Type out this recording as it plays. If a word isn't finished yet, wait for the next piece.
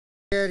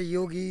Here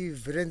Yogi,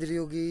 Virendra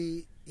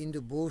Yogi, in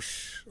the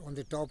bush on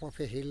the top of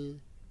a hill,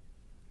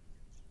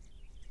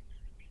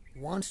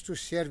 wants to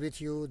share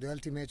with you the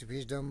ultimate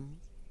wisdom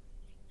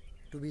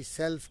to be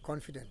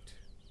self-confident,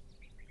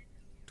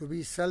 to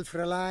be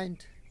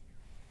self-reliant,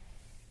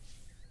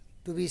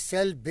 to be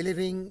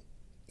self-believing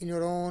in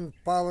your own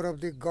power of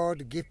the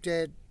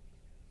God-gifted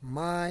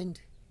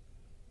mind.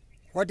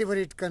 Whatever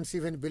it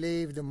conceive and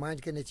believe, the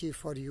mind can achieve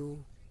for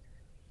you.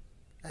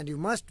 And you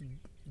must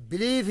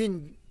believe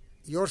in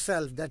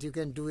yourself that you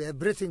can do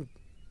everything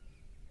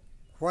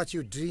what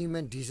you dream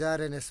and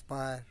desire and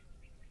aspire.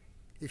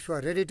 If you are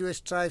ready to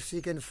strive,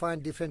 seek and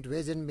find different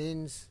ways and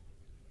means,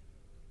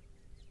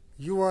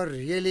 you are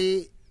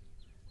really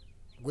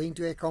going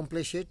to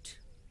accomplish it.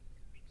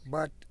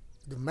 But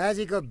the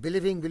magic of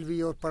believing will be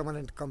your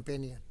permanent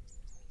companion.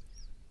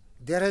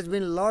 There has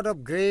been a lot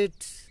of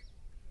greats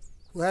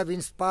who have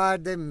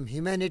inspired the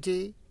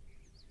humanity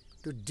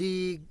to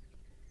dig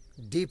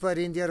deeper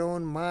in their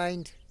own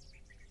mind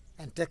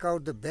and take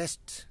out the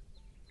best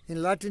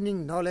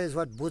enlightening knowledge.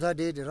 What Buddha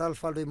did,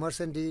 Ralph Waldo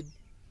Emerson did,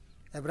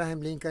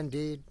 Abraham Lincoln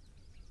did,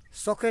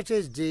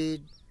 Socrates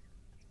did,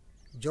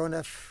 John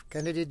F.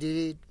 Kennedy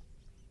did,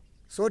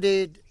 so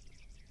did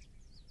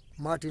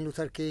Martin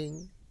Luther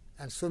King,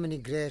 and so many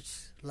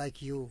greats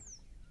like you.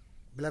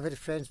 Beloved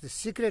friends, the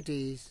secret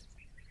is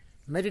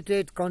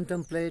meditate,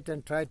 contemplate,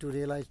 and try to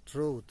realize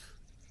truth.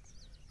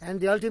 And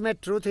the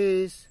ultimate truth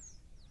is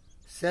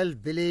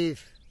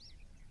self-belief,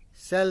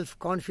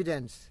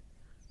 self-confidence,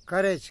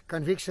 courage,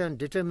 conviction,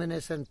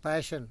 determination,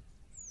 passion,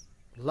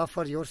 love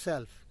for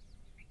yourself,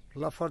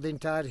 love for the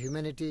entire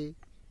humanity,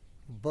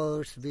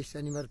 birds, beasts,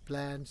 animals,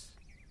 plants,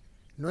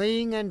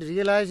 knowing and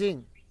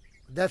realizing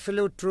the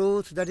absolute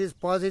truth, that is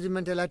positive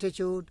mental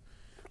attitude,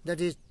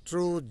 that is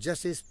truth,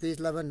 justice, peace,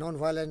 love, and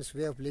non-violence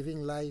way of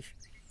living life,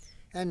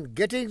 and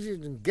getting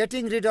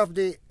rid of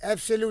the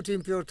absolute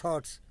impure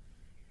thoughts,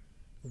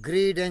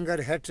 greed,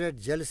 anger,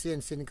 hatred, jealousy,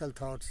 and cynical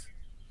thoughts.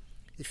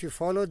 If you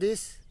follow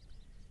this,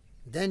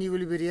 then you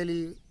will be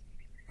really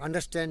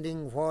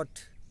understanding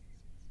what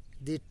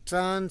the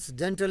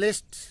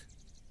transcendentalist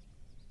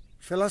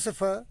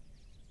philosopher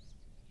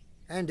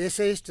and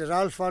essayist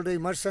Ralph Waldo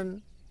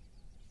Emerson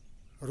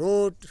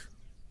wrote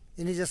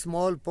in his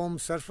small poem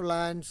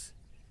Selfreliant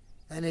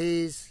and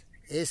his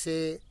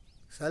essay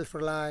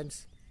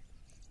Selfreliance.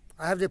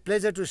 I have the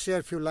pleasure to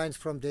share a few lines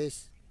from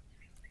this.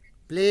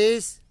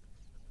 Please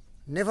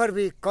never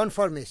be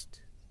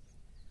conformist.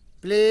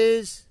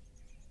 Please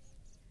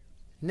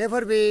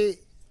never be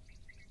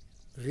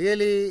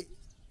really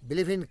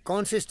believe in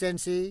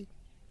consistency,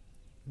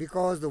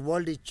 because the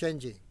world is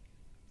changing.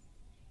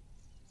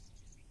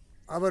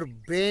 Our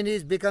brain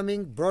is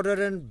becoming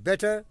broader and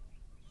better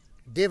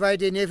day by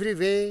day in every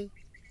way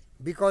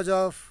because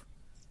of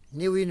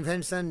new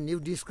invention, new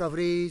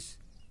discoveries,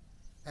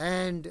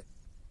 and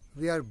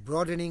we are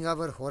broadening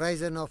our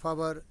horizon of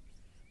our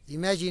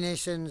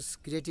imaginations,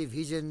 creative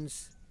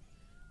visions,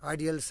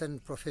 ideals,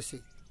 and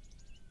prophecy.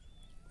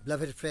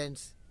 Beloved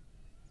friends,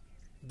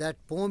 that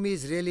poem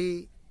is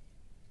really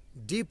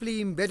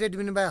deeply embedded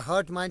in my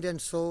heart, mind,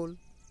 and soul.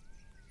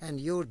 And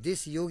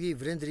this yogi,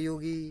 Virendra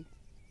Yogi,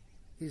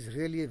 is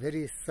really a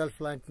very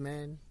self-reliant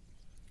man.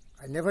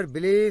 I never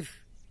believe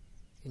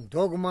in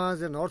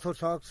dogmas and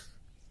orthodox.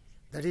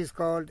 That is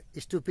called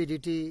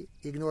stupidity,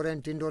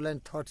 ignorant,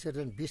 indolent thoughts,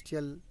 and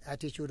bestial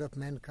attitude of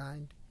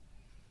mankind.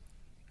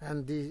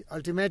 And the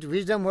ultimate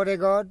wisdom what I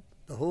got,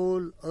 the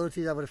whole earth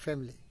is our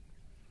family.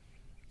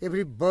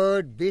 Every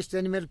bird, beast,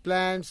 animal,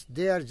 plants,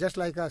 they are just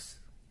like us.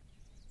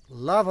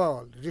 Love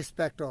all,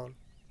 respect all.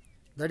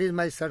 That is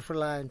my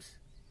self-reliance.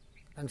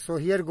 And so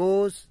here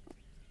goes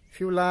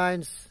few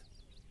lines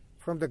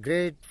from the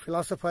great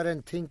philosopher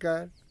and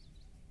thinker,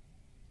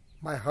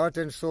 my heart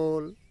and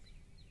soul,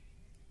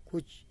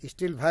 which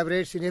still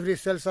vibrates in every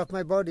cell of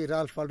my body,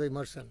 Ralph Waldo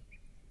Emerson.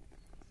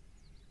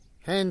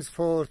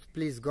 Henceforth,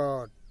 please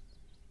God,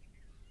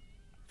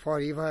 for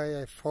if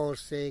I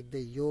forsake the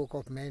yoke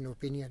of man's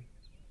opinion,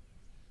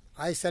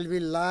 I shall be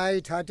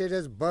light-hearted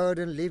as bird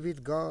and live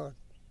with God.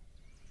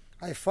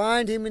 I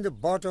find Him in the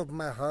bottom of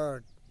my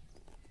heart.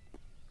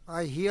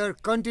 I hear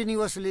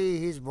continuously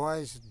His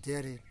voice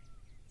therein.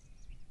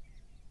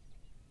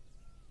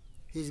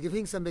 He is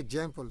giving some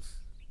examples.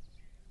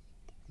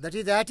 That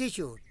is the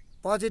attitude,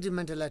 positive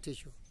mental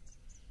attitude.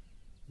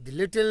 The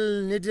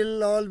little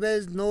needle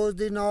always knows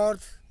the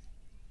north.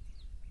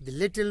 The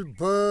little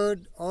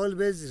bird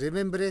always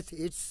remembereth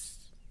its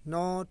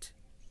note.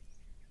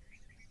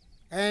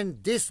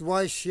 And this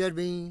voice share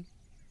me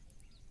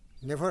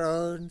never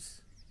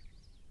earns.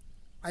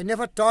 I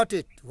never taught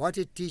it what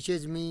it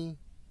teaches me.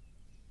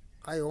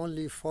 I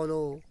only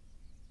follow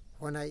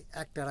when I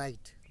act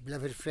right.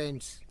 Beloved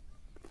friends,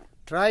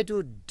 try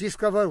to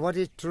discover what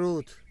is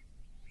truth.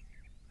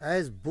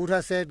 As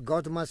Buddha said,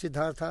 Gautama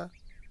Siddhartha,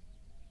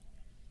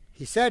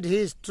 he said he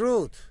is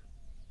truth.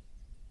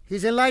 He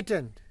is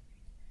enlightened.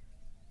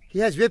 He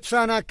has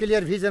Vipsana,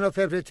 clear vision of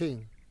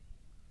everything.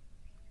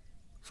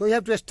 So you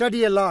have to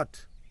study a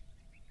lot.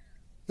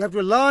 You have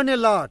to learn a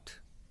lot.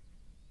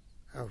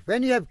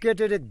 When you have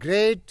created a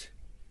great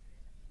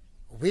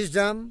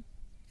wisdom,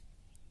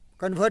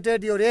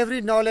 converted your every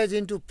knowledge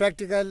into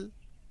practical,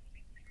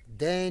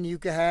 then you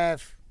can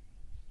have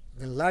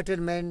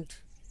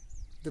enlightenment,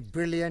 the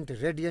brilliant,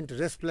 radiant,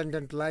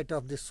 resplendent light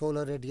of the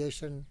solar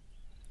radiation,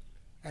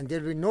 and there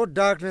will be no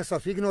darkness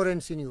of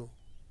ignorance in you.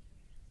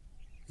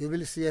 You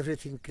will see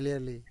everything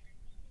clearly.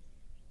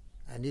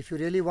 And if you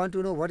really want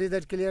to know what is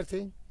that clear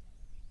thing,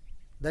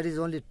 that is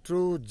only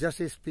truth,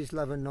 justice, peace,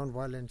 love and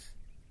non-violence.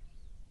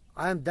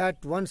 I am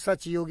that one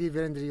such yogi,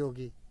 Virendra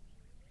Yogi.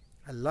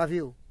 I love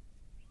you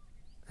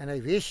and I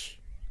wish,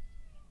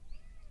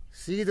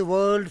 see the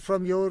world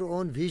from your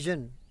own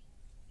vision,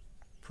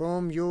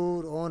 from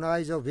your own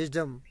eyes of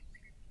wisdom.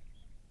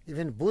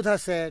 Even Buddha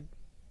said,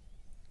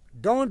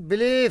 don't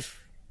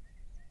believe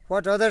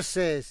what others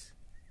says.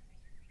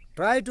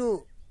 Try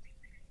to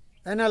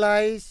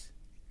analyze,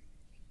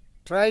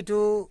 try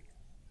to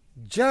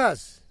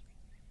judge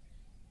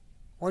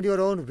on your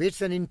own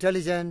wits and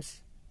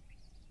intelligence,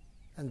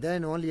 and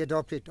then only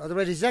adopt it,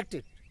 otherwise reject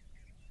it.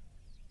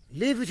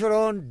 Live with your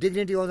own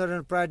dignity, honor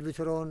and pride, with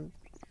your own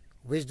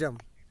wisdom.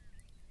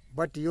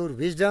 But your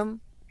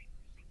wisdom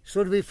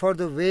should be for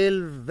the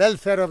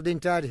welfare of the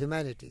entire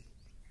humanity.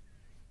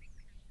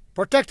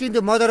 Protecting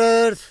the Mother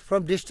Earth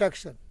from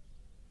destruction.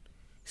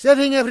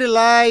 Saving every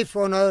life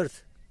on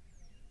earth.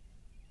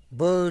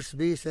 Birds,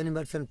 beasts,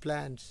 animals and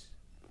plants.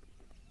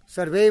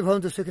 Sarve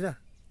bhavantu sukhina.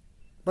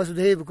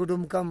 Vasudhaiva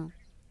kutumbakam.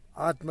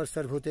 Atma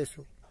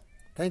sarvbhutesu.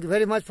 Thank you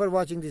very much for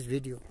watching this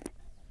video.